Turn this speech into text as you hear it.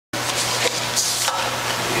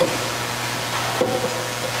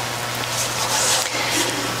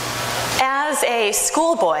a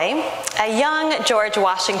schoolboy, a young George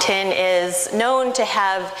Washington is known to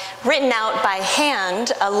have written out by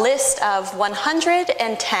hand a list of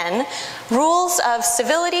 110 rules of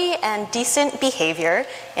civility and decent behavior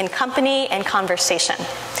in company and conversation.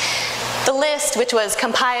 The list, which was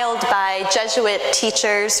compiled by Jesuit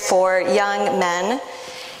teachers for young men,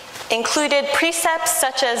 included precepts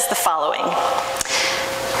such as the following.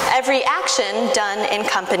 Every action done in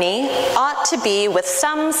company ought to be with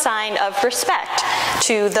some sign of respect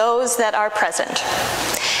to those that are present.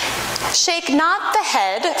 Shake not the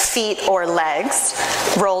head, feet, or legs.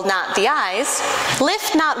 Roll not the eyes.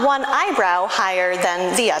 Lift not one eyebrow higher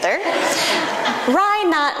than the other. Wry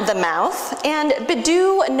not the mouth, and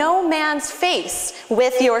bedew no man's face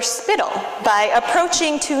with your spittle by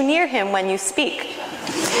approaching too near him when you speak.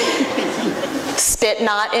 Spit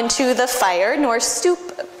not into the fire, nor stoop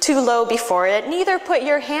too low before it, neither put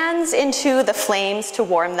your hands into the flames to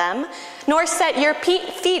warm them, nor set your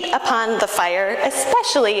feet upon the fire,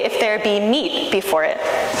 especially if there be meat before it.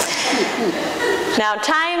 Now,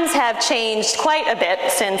 times have changed quite a bit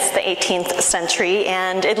since the 18th century,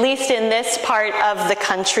 and at least in this part of the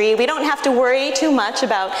country, we don't have to worry too much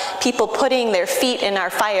about people putting their feet in our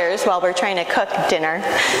fires while we're trying to cook dinner.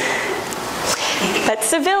 But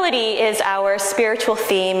civility is our spiritual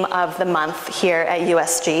theme of the month here at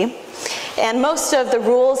USG. And most of the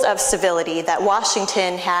rules of civility that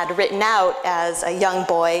Washington had written out as a young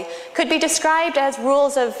boy could be described as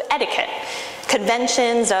rules of etiquette,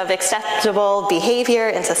 conventions of acceptable behavior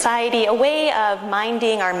in society, a way of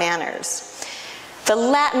minding our manners. The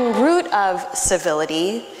Latin root of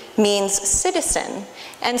civility means citizen,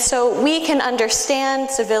 and so we can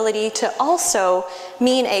understand civility to also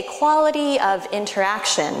mean a quality of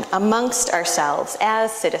interaction amongst ourselves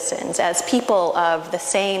as citizens, as people of the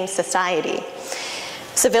same society.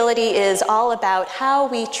 Civility is all about how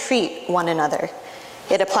we treat one another.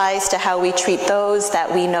 It applies to how we treat those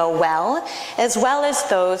that we know well as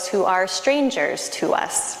those who are strangers to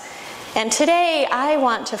us. And today, I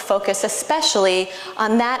want to focus especially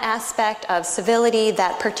on that aspect of civility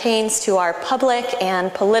that pertains to our public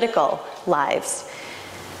and political lives.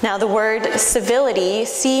 Now, the word civility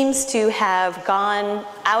seems to have gone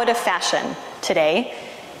out of fashion today.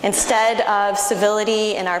 Instead of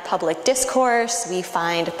civility in our public discourse, we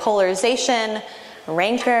find polarization,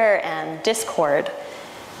 rancor, and discord.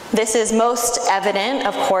 This is most evident,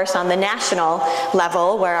 of course, on the national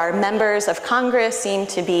level, where our members of Congress seem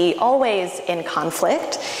to be always in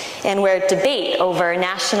conflict, and where debate over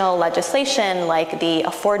national legislation like the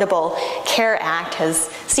Affordable Care Act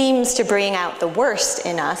seems to bring out the worst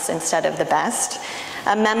in us instead of the best.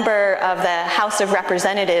 A member of the House of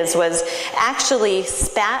Representatives was actually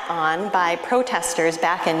spat on by protesters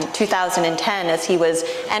back in 2010 as he was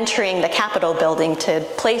entering the Capitol building to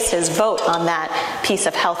place his vote on that piece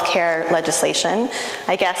of health care legislation.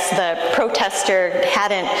 I guess the protester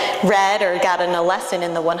hadn't read or gotten a lesson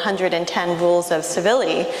in the 110 rules of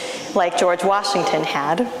civility like George Washington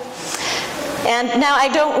had. And now I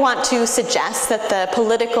don't want to suggest that the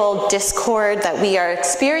political discord that we are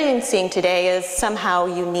experiencing today is somehow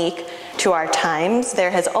unique to our times.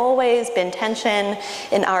 There has always been tension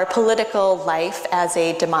in our political life as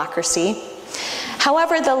a democracy.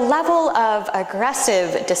 However, the level of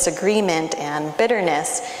aggressive disagreement and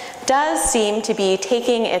bitterness does seem to be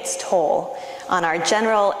taking its toll on our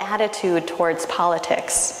general attitude towards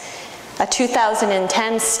politics. A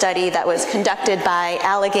 2010 study that was conducted by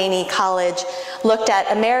Allegheny College looked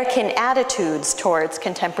at American attitudes towards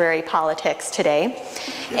contemporary politics today,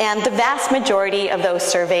 and the vast majority of those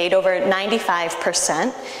surveyed, over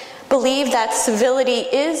 95%, believe that civility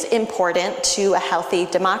is important to a healthy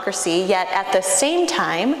democracy, yet at the same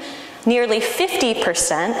time, nearly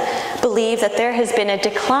 50% believe that there has been a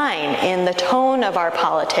decline in the tone of our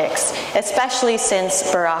politics, especially since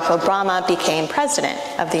Barack Obama became president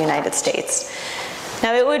of the United States.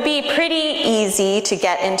 Now, it would be pretty easy to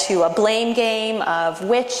get into a blame game of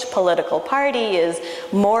which political party is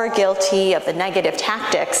more guilty of the negative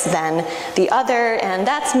tactics than the other, and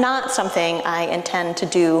that's not something I intend to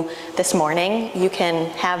do this morning. You can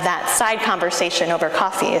have that side conversation over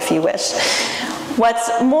coffee if you wish.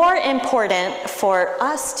 What's more important for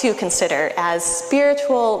us to consider as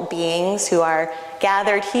spiritual beings who are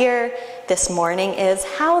gathered here this morning is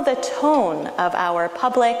how the tone of our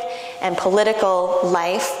public and political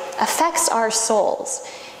life affects our souls,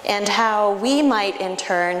 and how we might in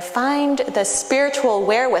turn find the spiritual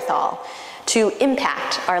wherewithal to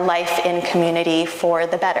impact our life in community for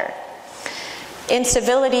the better.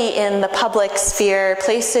 Incivility in the public sphere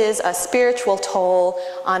places a spiritual toll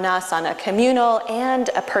on us on a communal and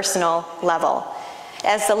a personal level.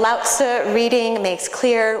 As the Lao Tzu reading makes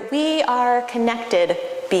clear, we are connected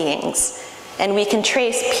beings, and we can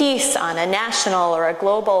trace peace on a national or a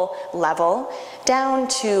global level down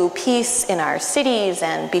to peace in our cities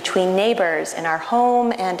and between neighbors, in our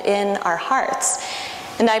home and in our hearts.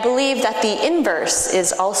 And I believe that the inverse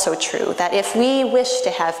is also true, that if we wish to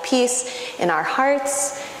have peace in our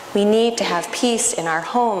hearts, we need to have peace in our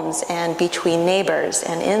homes and between neighbors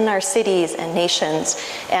and in our cities and nations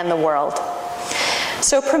and the world.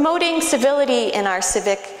 So promoting civility in our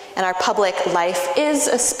civic and our public life is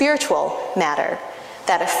a spiritual matter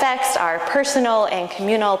that affects our personal and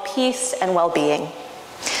communal peace and well-being.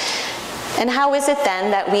 And how is it then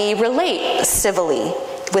that we relate civilly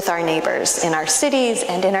with our neighbors in our cities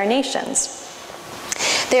and in our nations?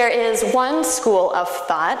 There is one school of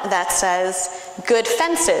thought that says good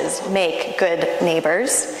fences make good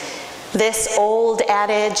neighbors. This old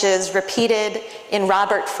adage is repeated in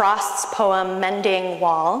Robert Frost's poem, Mending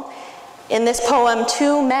Wall. In this poem,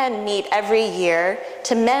 two men meet every year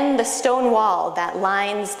to mend the stone wall that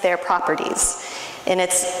lines their properties. And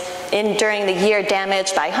it's during the year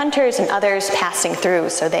damaged by hunters and others passing through,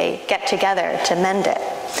 so they get together to mend it.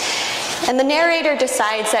 And the narrator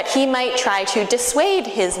decides that he might try to dissuade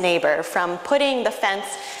his neighbor from putting the fence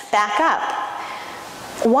back up.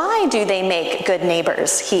 Why do they make good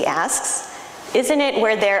neighbors, he asks. Isn't it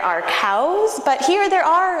where there are cows? But here there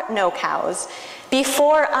are no cows.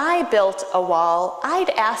 Before I built a wall,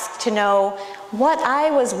 I'd ask to know what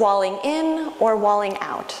I was walling in or walling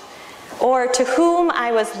out, or to whom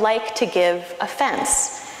I was like to give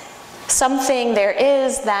offense. Something there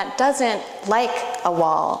is that doesn't like a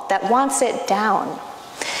wall, that wants it down.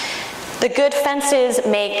 The good fences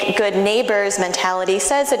make good neighbors mentality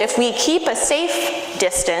says that if we keep a safe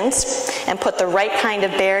distance and put the right kind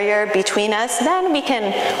of barrier between us, then we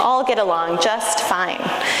can all get along just fine.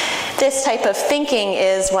 This type of thinking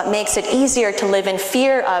is what makes it easier to live in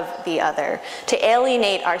fear of the other, to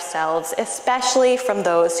alienate ourselves, especially from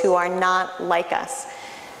those who are not like us.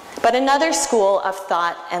 But another school of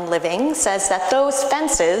thought and living says that those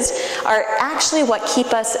fences are actually what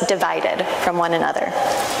keep us divided from one another.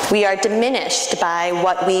 We are diminished by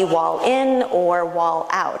what we wall in or wall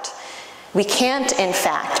out. We can't, in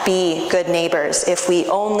fact, be good neighbors if we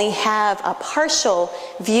only have a partial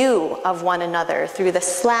view of one another through the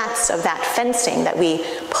slats of that fencing that we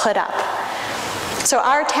put up. So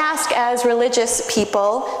our task as religious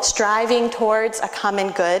people striving towards a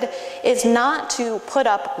common good is not to put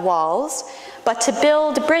up walls, but to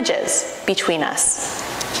build bridges between us.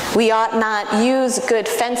 We ought not use good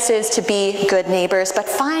fences to be good neighbors, but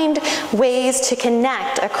find ways to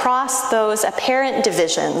connect across those apparent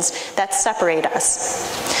divisions that separate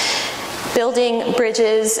us. Building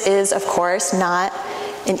bridges is, of course, not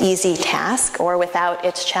an easy task or without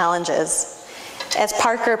its challenges. As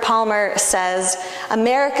Parker Palmer says,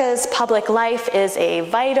 America's public life is a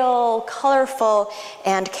vital, colorful,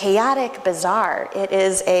 and chaotic bazaar. It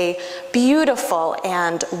is a beautiful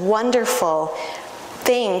and wonderful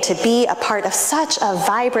thing to be a part of such a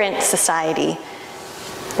vibrant society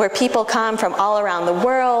where people come from all around the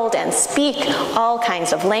world and speak all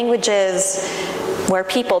kinds of languages, where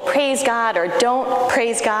people praise God or don't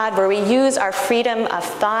praise God, where we use our freedom of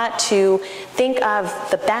thought to think of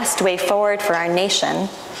the best way forward for our nation.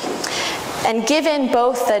 And given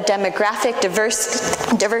both the demographic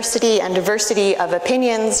diversity and diversity of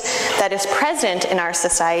opinions that is present in our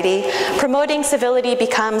society, promoting civility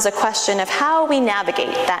becomes a question of how we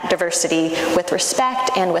navigate that diversity with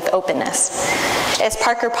respect and with openness. As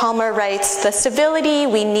Parker Palmer writes, the civility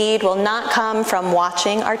we need will not come from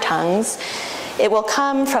watching our tongues. It will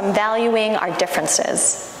come from valuing our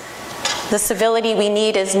differences. The civility we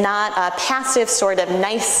need is not a passive sort of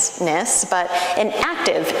niceness, but an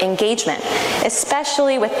active engagement,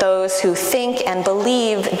 especially with those who think and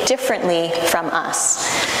believe differently from us.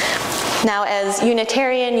 Now, as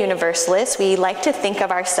Unitarian Universalists, we like to think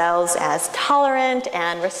of ourselves as tolerant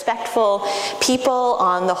and respectful people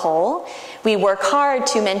on the whole. We work hard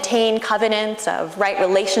to maintain covenants of right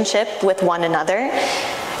relationship with one another.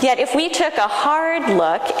 Yet if we took a hard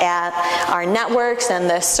look at our networks and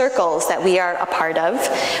the circles that we are a part of,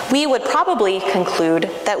 we would probably conclude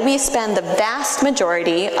that we spend the vast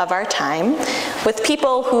majority of our time with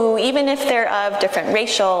people who, even if they're of different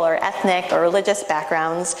racial or ethnic or religious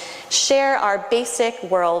backgrounds, share our basic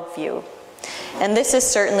worldview. And this is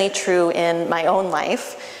certainly true in my own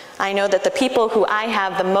life. I know that the people who I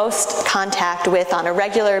have the most contact with on a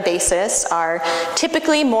regular basis are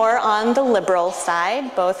typically more on the liberal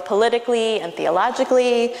side, both politically and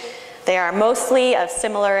theologically. They are mostly of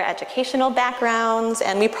similar educational backgrounds,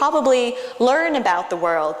 and we probably learn about the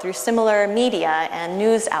world through similar media and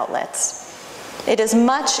news outlets. It is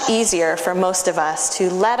much easier for most of us to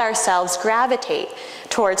let ourselves gravitate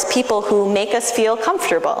towards people who make us feel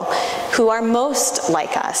comfortable, who are most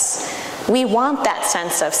like us. We want that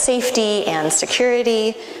sense of safety and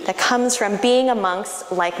security that comes from being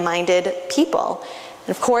amongst like-minded people.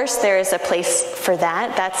 And of course, there is a place for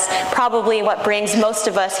that. That's probably what brings most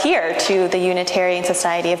of us here to the Unitarian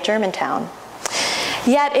Society of Germantown.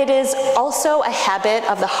 Yet it is also a habit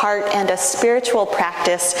of the heart and a spiritual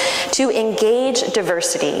practice to engage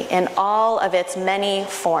diversity in all of its many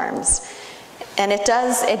forms. And it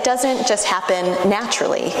doesn't just happen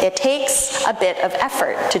naturally. It takes a bit of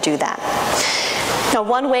effort to do that. Now,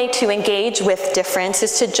 one way to engage with difference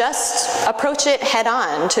is to just approach it head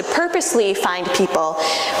on, to purposely find people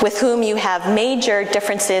with whom you have major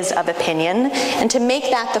differences of opinion, and to make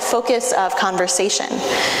that the focus of conversation,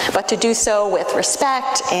 but to do so with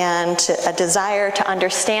respect and a desire to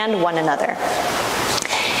understand one another.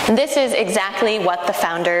 And this is exactly what the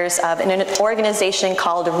founders of an organization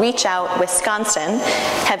called Reach Out Wisconsin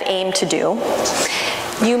have aimed to do.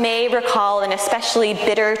 You may recall an especially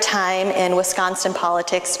bitter time in Wisconsin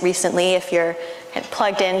politics recently if you're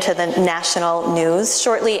plugged into the national news.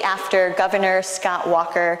 Shortly after Governor Scott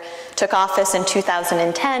Walker took office in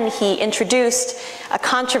 2010, he introduced a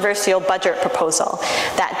controversial budget proposal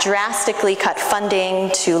that drastically cut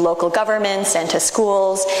funding to local governments and to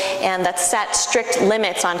schools, and that set strict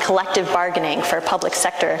limits on collective bargaining for public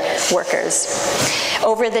sector workers.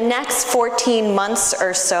 Over the next 14 months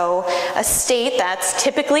or so, a state that's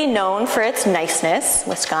typically known for its niceness,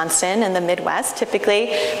 Wisconsin and the Midwest, typically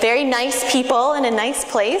very nice people in a nice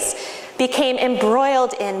place, became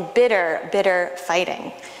embroiled in bitter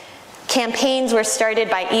fighting. Campaigns were started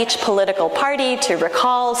by each political party to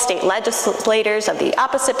recall state legislators of the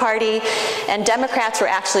opposite party, and Democrats were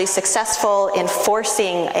actually successful in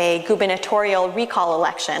forcing a gubernatorial recall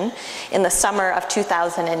election in the summer of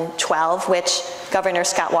 2012, which Governor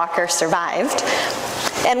Scott Walker survived.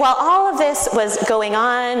 And while all of this was going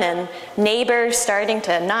on and neighbors starting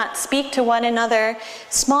to not speak to one another,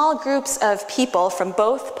 small groups of people from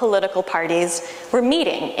both political parties were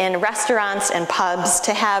meeting in restaurants and pubs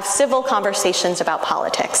to have civil conversations about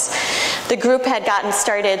politics. The group had gotten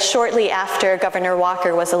started shortly after Governor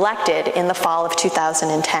Walker was elected in the fall of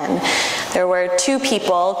 2010. There were two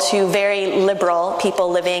very liberal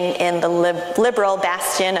people living in the liberal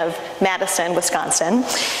bastion of Madison, Wisconsin,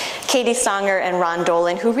 Katie Songer and Ron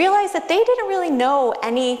Dolan, who realized that they didn't really know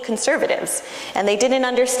any conservatives, and they didn't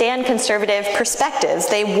understand conservative perspectives.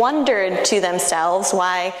 They wondered to themselves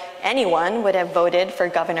why anyone would have voted for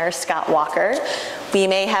Governor Scott Walker. We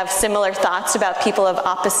may have similar thoughts about people of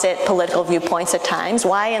opposite political viewpoints at times.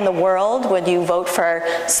 Why in the world would you vote for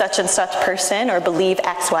such and such person or believe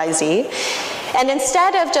X, Y, Z? And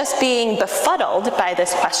instead of just being befuddled by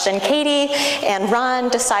this question, Katie and Ron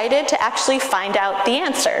decided to actually find out the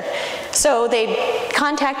answer. So they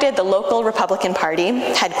contacted the local Republican Party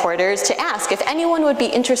headquarters to ask if anyone would be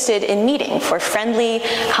interested in meeting for friendly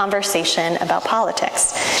conversation about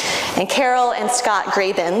politics. And Carol and Scott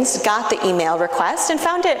Grabens got the email request and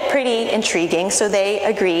found it pretty intriguing, so they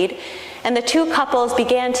agreed. And the two couples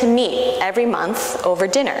began to meet every month over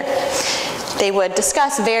dinner. They would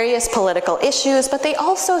discuss various political issues, but they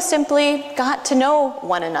also simply got to know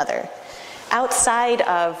one another outside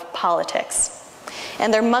of politics.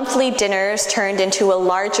 And their monthly dinners turned into a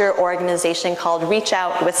larger organization called Reach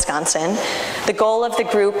Out Wisconsin. The goal of the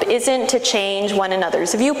group isn't to change one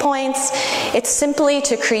another's viewpoints, it's simply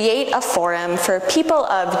to create a forum for people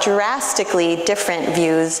of drastically different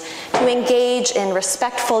views to engage in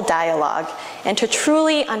respectful dialogue and to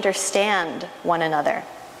truly understand one another.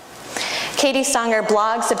 Katie Songer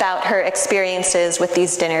blogs about her experiences with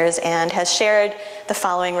these dinners and has shared the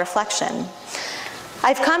following reflection.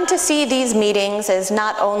 I've come to see these meetings as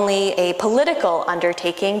not only a political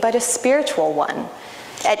undertaking, but a spiritual one.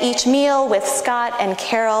 At each meal with Scott and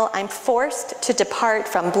Carol, I'm forced to depart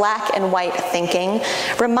from black and white thinking,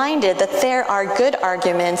 reminded that there are good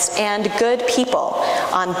arguments and good people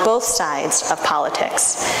on both sides of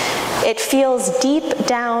politics. It feels deep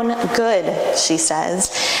down good, she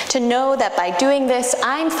says, to know that by doing this,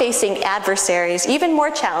 I'm facing adversaries even more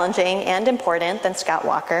challenging and important than Scott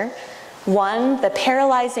Walker. One, the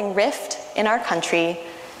paralyzing rift in our country,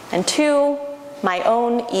 and two, my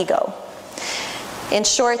own ego. In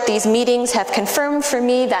short, these meetings have confirmed for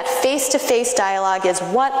me that face-to-face dialogue is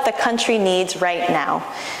what the country needs right now.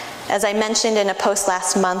 As I mentioned in a post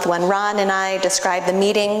last month when Ron and I described the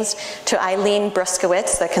meetings to Eileen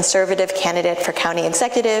Bruskowitz, the conservative candidate for county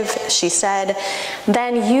executive, she said,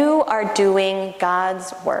 "Then you are doing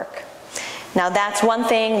God's work." Now that's one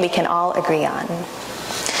thing we can all agree on.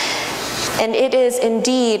 And it is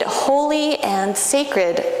indeed holy and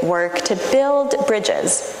sacred work to build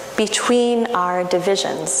bridges between our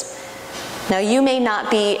divisions. Now, you may not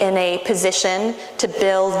be in a position to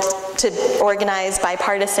organize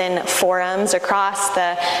bipartisan forums across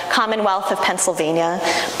the Commonwealth of Pennsylvania,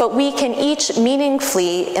 but we can each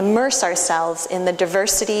meaningfully immerse ourselves in the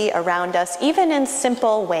diversity around us, even in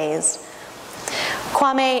simple ways.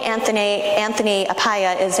 Kwame Anthony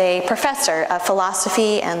Appiah is a professor of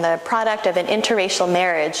philosophy and the product of an interracial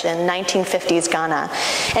marriage in 1950s Ghana.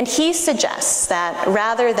 And he suggests that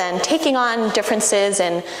rather than taking on differences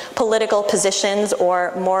in political positions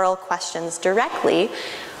or moral questions directly,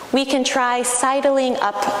 we can try sidling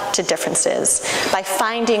up to differences by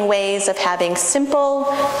finding ways of having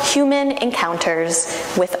simple human encounters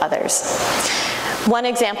with others. One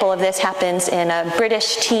example of this happens in a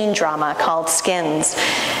British teen drama called Skins.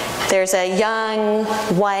 There's a young,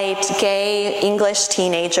 white, gay English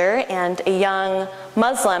teenager and a young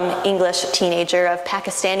Muslim English teenager of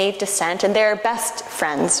Pakistani descent, and they're best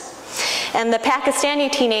friends. And the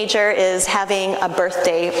Pakistani teenager is having a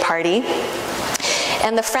birthday party.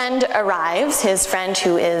 And the friend arrives, his friend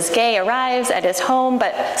who is gay arrives at his home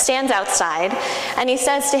but stands outside, and he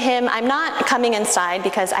says to him, "I'm not coming inside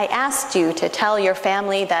because I asked you to tell your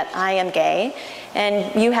family that I am gay,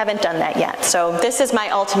 and you haven't done that yet. So this is my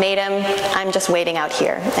ultimatum, I'm just waiting out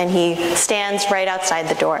here." And he stands right outside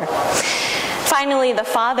the door. Finally, the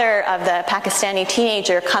father of the Pakistani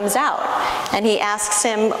teenager comes out, and he asks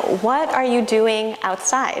him, "What are you doing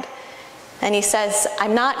outside?" And he says,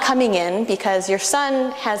 "I'm not coming in because your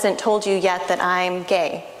son hasn't told you yet that I'm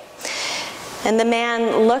gay." And the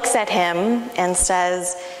man looks at him and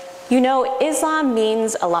says, "You know, Islam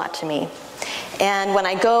means a lot to me. And when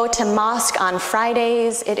I go to mosque on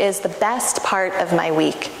Fridays, it is the best part of my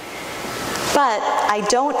week. But I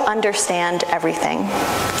don't understand everything.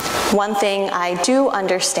 One thing I do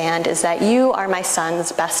understand is that you are my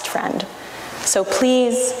son's best friend. So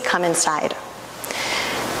please come inside."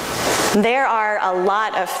 There are a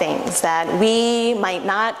lot of things that we might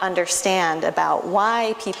not understand about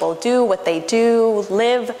why people do what they do,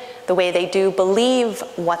 live the way they do, believe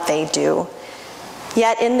what they do.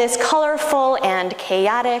 Yet in this colorful and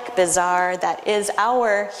chaotic bazaar that is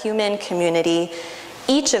our human community,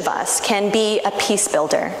 each of us can be a peace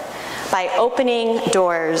builder by opening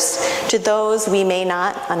doors to those we may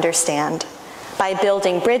not understand, by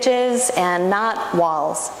building bridges and not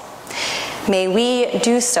walls. May we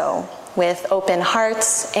do so with open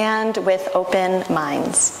hearts and with open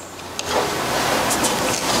minds.